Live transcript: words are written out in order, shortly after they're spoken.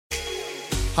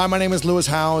Hi, my name is Lewis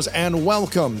Howes, and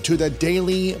welcome to the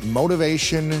Daily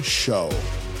Motivation Show.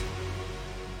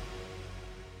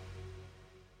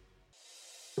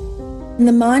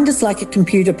 The mind is like a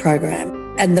computer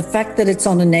program, and the fact that it's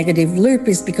on a negative loop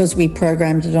is because we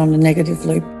programmed it on a negative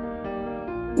loop.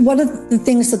 One of the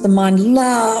things that the mind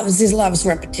loves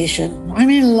repetition. I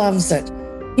mean, loves it.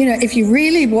 You know, if you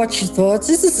really watch your thoughts,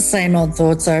 this is the same old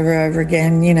thoughts over and over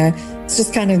again, you know, it's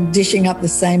just kind of dishing up the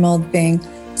same old thing.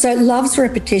 So it loves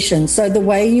repetition. So the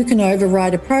way you can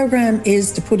override a program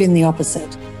is to put in the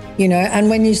opposite, you know, and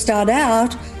when you start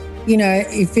out, you know,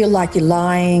 you feel like you're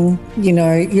lying, you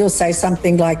know, you'll say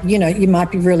something like, you know, you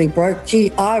might be really broke.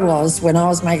 Gee, I was when I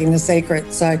was making The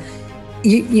Secret. So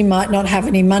you might not have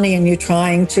any money and you're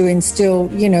trying to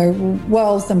instill, you know,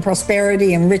 wealth and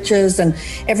prosperity and riches. And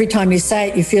every time you say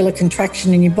it, you feel a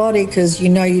contraction in your body because you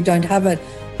know you don't have it.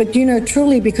 But, you know,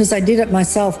 truly, because I did it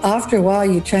myself, after a while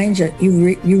you change it.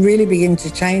 You really begin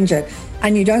to change it.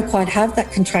 And you don't quite have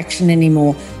that contraction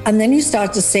anymore. And then you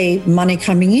start to see money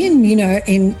coming in, you know,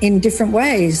 in different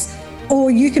ways.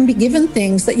 Or you can be given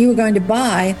things that you were going to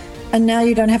buy and now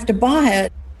you don't have to buy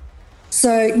it.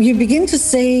 So you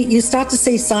start to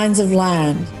see signs of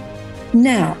land.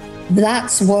 Now,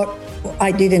 that's what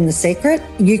I did in The Secret.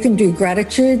 You can do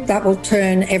gratitude. That will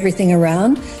turn everything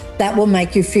around. That will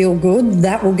make you feel good.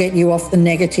 That will get you off the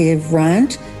negative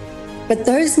rant. But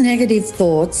those negative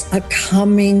thoughts are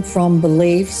coming from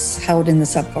beliefs held in the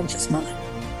subconscious mind.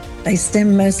 They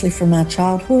stem mostly from our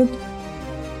childhood,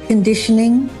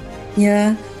 conditioning.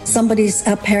 Yeah,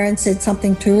 our parents said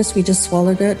something to us, we just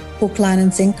swallowed it, hook, line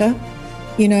and sinker.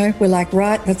 You know, we're like,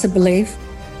 right, that's a belief.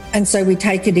 And so we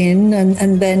take it in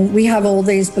and then we have all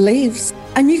these beliefs.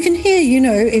 And you can hear, you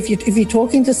know, if you're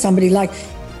talking to somebody, like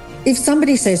if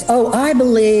somebody says, oh, I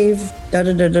believe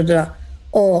da-da-da-da-da,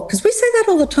 or, because we say that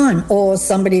all the time, or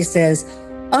somebody says,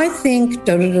 I think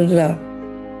da-da-da-da,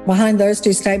 behind those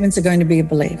two statements are going to be a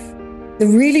belief. The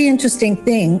really interesting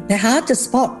thing, they're hard to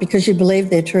spot because you believe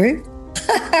they're true.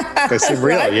 They seem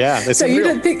real, right? Yeah. They seem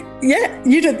real.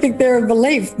 You don't think they're a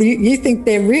belief. You think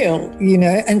they're real, you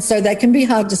know, and so they can be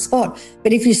hard to spot.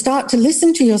 But if you start to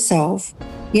listen to yourself,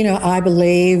 you know, I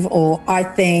believe, or I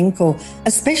think, or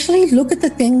especially look at the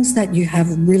things that you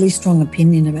have a really strong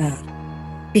opinion about.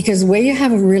 Because where you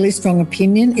have a really strong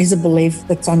opinion is a belief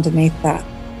that's underneath that.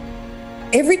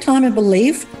 Every time a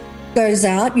belief goes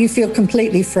out, you feel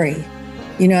completely free.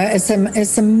 You know,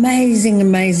 it's amazing,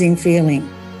 amazing feeling.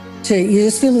 You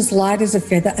just feel as light as a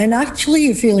feather, and actually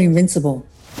you feel invincible.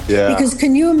 Yeah. Because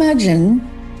can you imagine,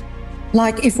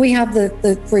 like if we have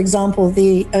for example,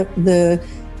 the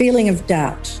feeling of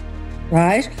doubt,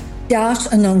 right?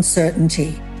 Doubt and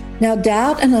uncertainty. Now,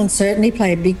 doubt and uncertainty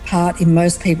play a big part in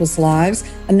most people's lives,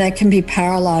 and they can be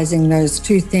paralyzing, those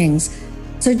two things.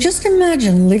 So just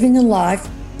imagine living a life,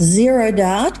 zero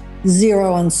doubt,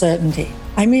 zero uncertainty.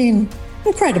 I mean,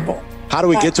 incredible. How do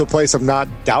we get to a place of not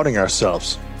doubting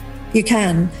ourselves? You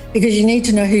can, because you need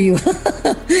to know who you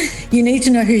are. You need to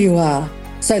know who you are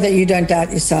so that you don't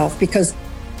doubt yourself, because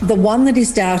the one that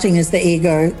is doubting is the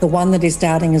ego. The one that is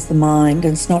doubting is the mind,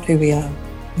 and it's not who we are.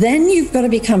 Then you've got to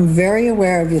become very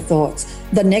aware of your thoughts.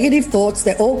 The negative thoughts,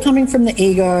 they're all coming from the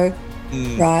ego,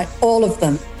 right? All of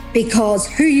them. Because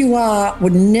who you are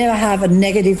would never have a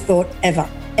negative thought ever,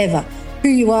 ever. Who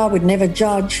you are would never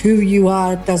judge. Who you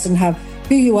are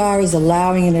who you are is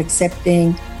allowing and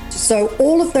accepting. So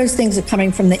all of those things are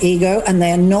coming from the ego, and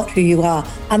they are not who you are.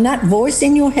 And that voice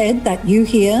in your head that you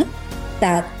hear,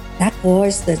 that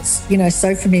voice that's, you know,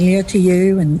 so familiar to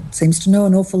you and seems to know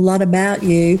an awful lot about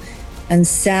you and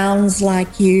sounds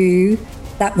like you,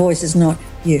 that voice is not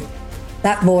you.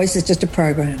 That voice is just a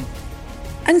program.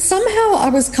 And somehow I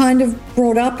was kind of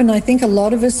brought up, and I think a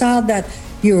lot of us are, that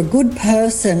you're a good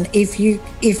person if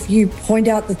you point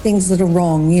out the things that are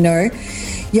wrong, you know.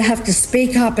 You have to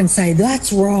speak up and say,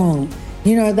 that's wrong.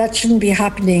 You know, that shouldn't be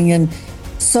happening. And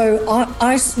so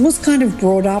I was kind of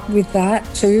brought up with that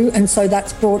too. And so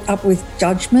that's brought up with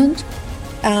judgment.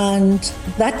 And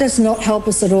that does not help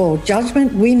us at all.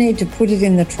 Judgment, we need to put it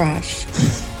in the trash.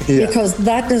 Yeah. Because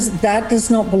that does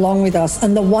not belong with us.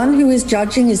 And the one who is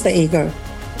judging is the ego.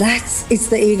 It's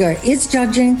the ego. It's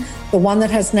judging. The one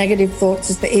that has negative thoughts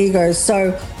is the ego.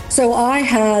 So I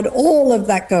had all of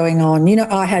that going on. You know,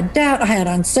 I had doubt, I had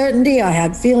uncertainty, I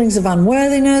had feelings of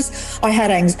unworthiness, I had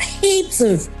heaps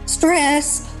of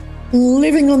stress,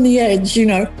 living on the edge, you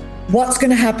know, what's going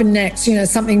to happen next? You know,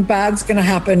 something bad's going to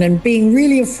happen, and being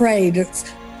really afraid.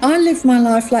 I lived my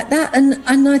life like that, and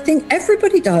I think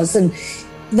everybody does, and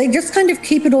they just kind of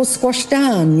keep it all squashed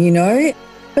down, you know.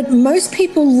 But most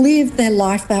people live their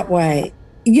life that way.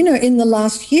 You know, in the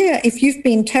last year, if you've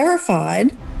been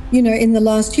terrified, in the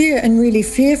last year and really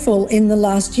fearful in the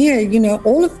last year,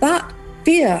 all of that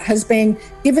fear has been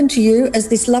given to you as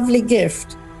this lovely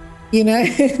gift,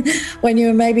 when you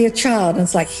were maybe a child. And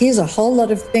it's like, here's a whole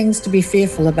lot of things to be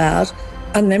fearful about.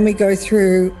 And then we go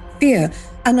through fear.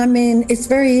 And I mean, it's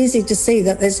very easy to see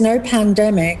that there's no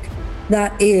pandemic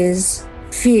that is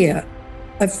fear,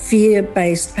 a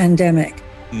fear-based pandemic.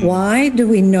 Why do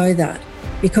we know that?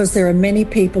 Because there are many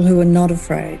people who are not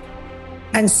afraid.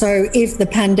 And so if the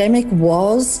pandemic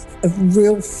was a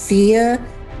real fear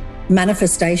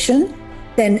manifestation,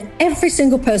 then every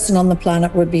single person on the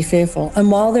planet would be fearful. And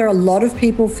while there are a lot of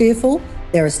people fearful,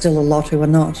 there are still a lot who are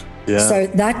not. Yeah. So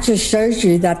that just shows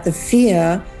you that the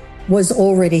fear was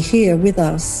already here with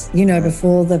us,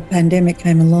 before the pandemic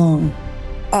came along.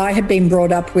 I had been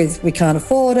brought up with, we can't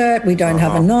afford it, we don't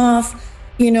have enough,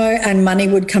 and money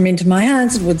would come into my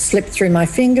hands, it would slip through my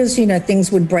fingers,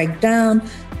 things would break down.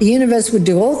 The universe would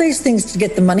do all these things to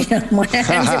get the money out of my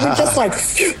hands. It would just like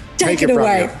take it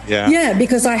away. Yeah,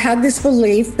 because I had this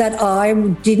belief that I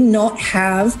did not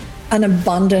have an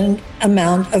abundant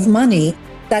amount of money,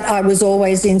 that I was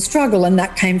always in struggle. And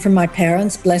that came from my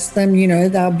parents, bless them,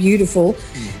 they're beautiful.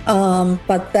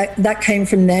 But that came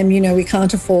from them, we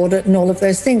can't afford it and all of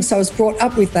those things. So I was brought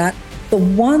up with that. The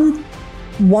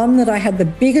one that I had the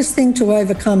biggest thing to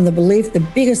overcome, the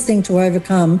biggest thing to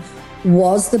overcome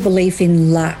was the belief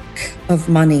in lack of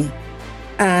money.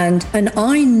 And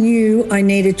I knew I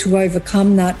needed to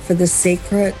overcome that for the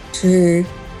secret to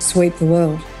sweep the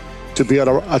world. To be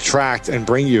able to attract and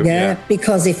bring you. Yeah,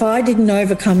 because if I didn't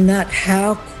overcome that,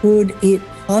 how could it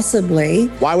possibly?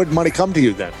 Why would money come to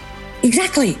you then?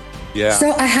 Exactly. Yeah.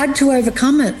 So I had to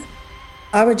overcome it.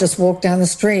 I would just walk down the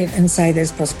street and say,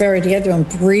 there's prosperity everywhere.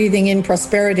 I'm breathing in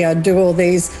prosperity. I'd do all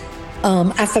these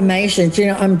affirmations.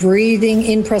 I'm breathing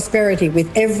in prosperity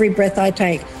with every breath I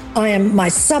take. My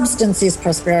substance is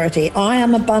prosperity. I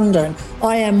am abundant.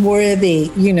 I am worthy,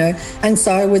 And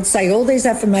so I would say all these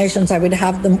affirmations. I would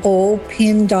have them all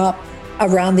pinned up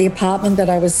around the apartment that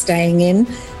I was staying in.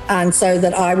 And so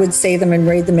that I would see them and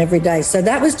read them every day. So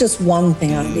that was just one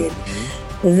thing I did.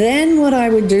 Then what I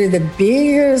would do, the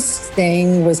biggest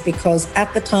thing was, because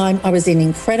at the time I was in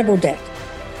incredible debt.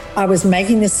 I was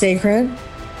making The Secret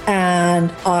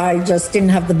and I just didn't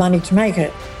have the money to make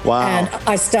it. Wow. And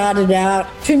I started out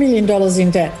 $2 million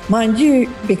in debt, mind you,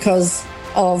 because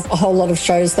of a whole lot of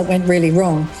shows that went really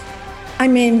wrong. I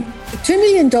mean, $2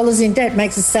 million in debt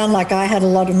makes it sound like I had a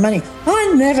lot of money.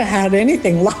 I never had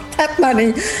anything like that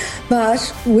money.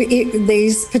 But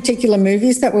these particular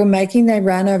movies that we're making, they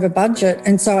ran over budget.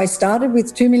 And so I started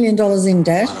with $2 million in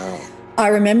debt. Wow. I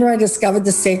remember I discovered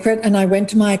The Secret and I went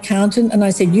to my accountant and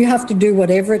I said, you have to do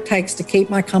whatever it takes to keep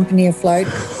my company afloat.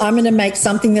 I'm going to make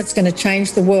something that's going to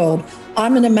change the world.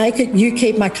 I'm going to make it. You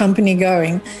keep my company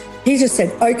going. He just said,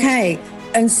 okay.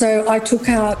 And so I took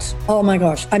out, oh my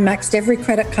gosh, I maxed every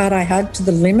credit card I had to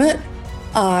the limit.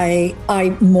 I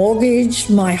mortgaged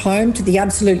my home to the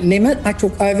absolute limit. I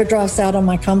took overdrafts out on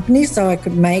my company so I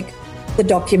could make the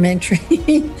documentary.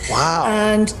 Wow.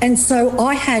 And so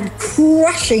I had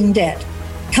crushing debt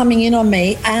coming in on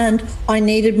me and I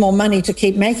needed more money to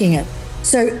keep making it.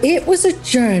 So it was a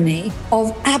journey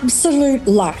of absolute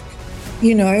luck,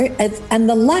 and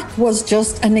the luck was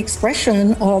just an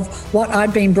expression of what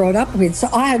I'd been brought up with. So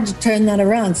I had to turn that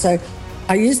around. So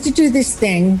I used to do this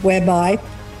thing whereby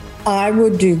I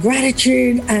would do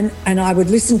gratitude and I would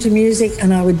listen to music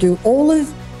and I would do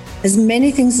as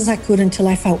many things as I could until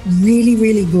I felt really,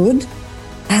 really good.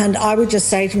 And I would just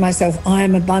say to myself, I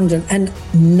am abundant, and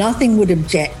nothing would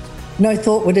object. No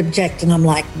thought would object. And I'm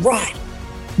like, right,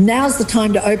 now's the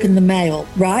time to open the mail,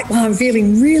 right? Well, I'm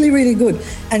feeling really, really good.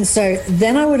 And so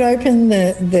then I would open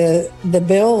the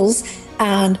bills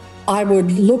and I would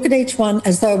look at each one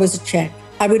as though it was a check.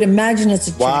 I would imagine it's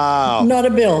a check, not a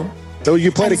bill. So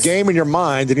you played a game in your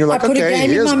mind and you're like, okay,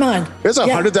 here's a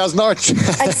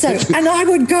 $100,000 check. And I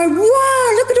would go,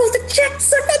 wow, look at all the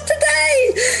checks I got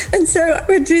today. And so I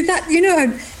would do that,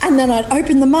 and then I'd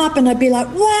open them up and I'd be like,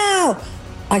 wow.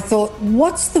 I thought,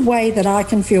 what's the way that I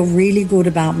can feel really good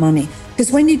about money?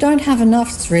 Because when you don't have enough,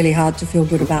 it's really hard to feel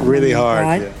good about money. Really hard,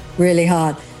 right? yeah. Really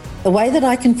hard. The way that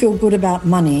I can feel good about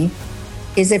money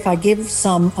is if I give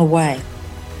some away.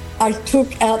 I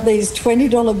took out these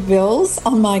 $20 bills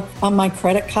on my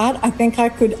credit card. I think I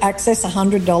could access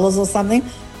 $100 or something.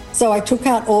 So I took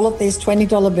out all of these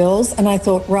 $20 bills and I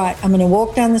thought, right, I'm going to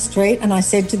walk down the street. And I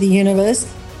said to the universe,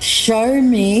 show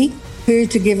me who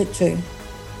to give it to.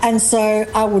 And so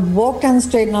I would walk down the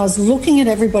street and I was looking at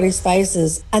everybody's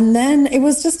faces. And then it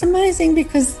was just amazing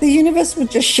because the universe would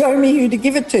just show me who to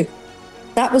give it to.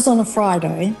 That was on a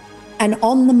Friday. And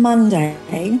on the Monday,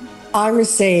 I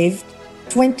received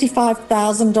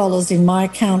 $25,000 in my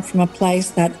account from a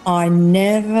place that I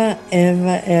never,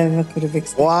 ever, ever could have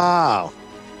expected. Wow.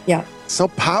 Yeah. So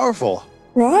powerful.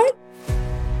 Right?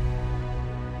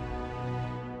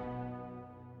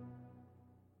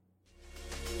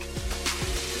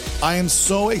 I am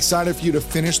so excited for you to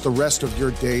finish the rest of your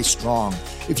day strong.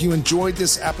 If you enjoyed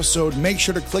this episode, make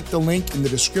sure to click the link in the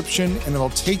description and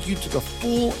it'll take you to the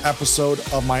full episode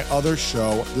of my other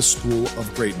show, The School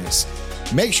of Greatness.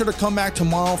 Make sure to come back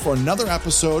tomorrow for another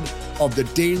episode of the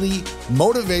Daily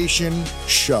Motivation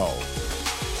Show.